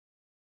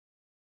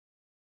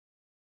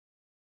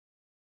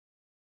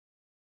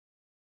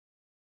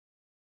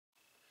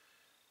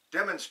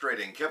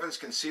Demonstrating Kevin's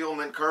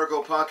concealment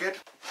cargo pocket,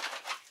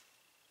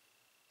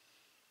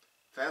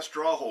 fast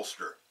draw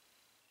holster.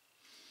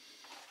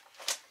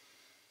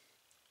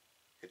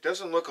 It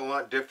doesn't look a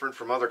lot different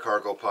from other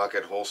cargo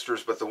pocket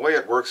holsters, but the way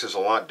it works is a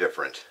lot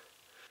different.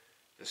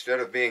 Instead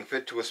of being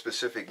fit to a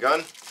specific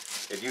gun,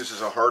 it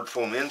uses a hard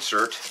foam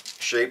insert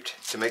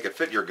shaped to make it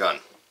fit your gun.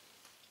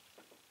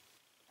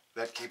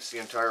 That keeps the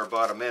entire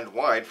bottom end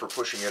wide for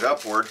pushing it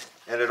upward,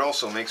 and it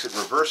also makes it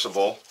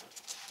reversible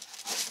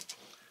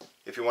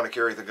if you want to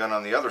carry the gun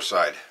on the other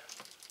side.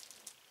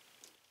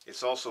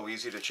 It's also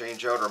easy to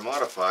change out or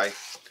modify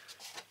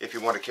if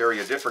you want to carry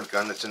a different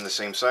gun that's in the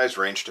same size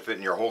range to fit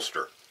in your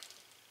holster.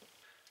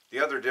 The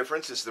other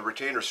difference is the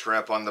retainer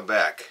strap on the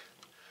back.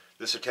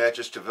 This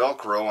attaches to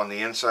Velcro on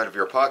the inside of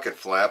your pocket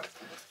flap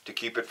to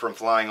keep it from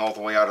flying all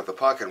the way out of the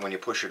pocket when you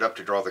push it up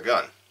to draw the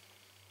gun.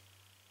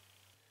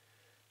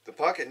 The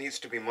pocket needs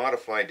to be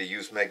modified to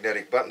use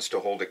magnetic buttons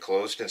to hold it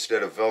closed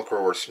instead of Velcro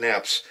or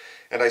snaps,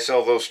 and I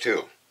sell those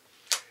too.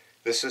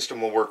 This system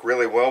will work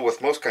really well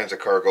with most kinds of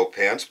cargo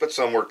pants, but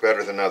some work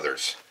better than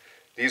others.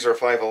 These are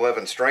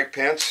 511 strike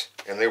pants,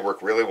 and they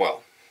work really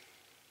well.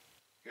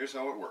 Here's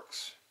how it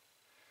works.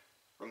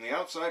 From the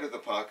outside of the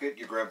pocket,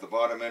 you grab the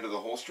bottom end of the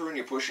holster and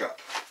you push up.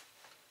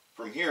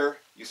 From here,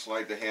 you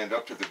slide the hand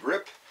up to the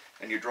grip,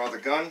 and you draw the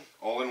gun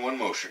all in one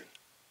motion.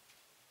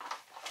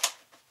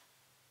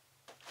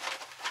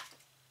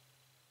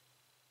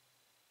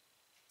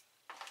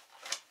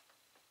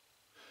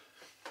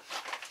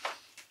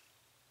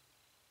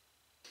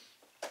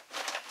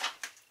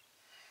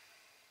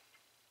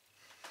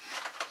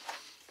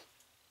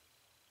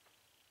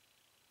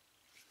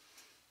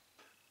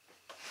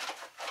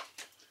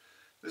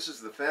 This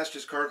is the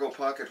fastest cargo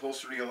pocket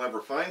holster you'll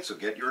ever find, so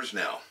get yours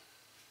now.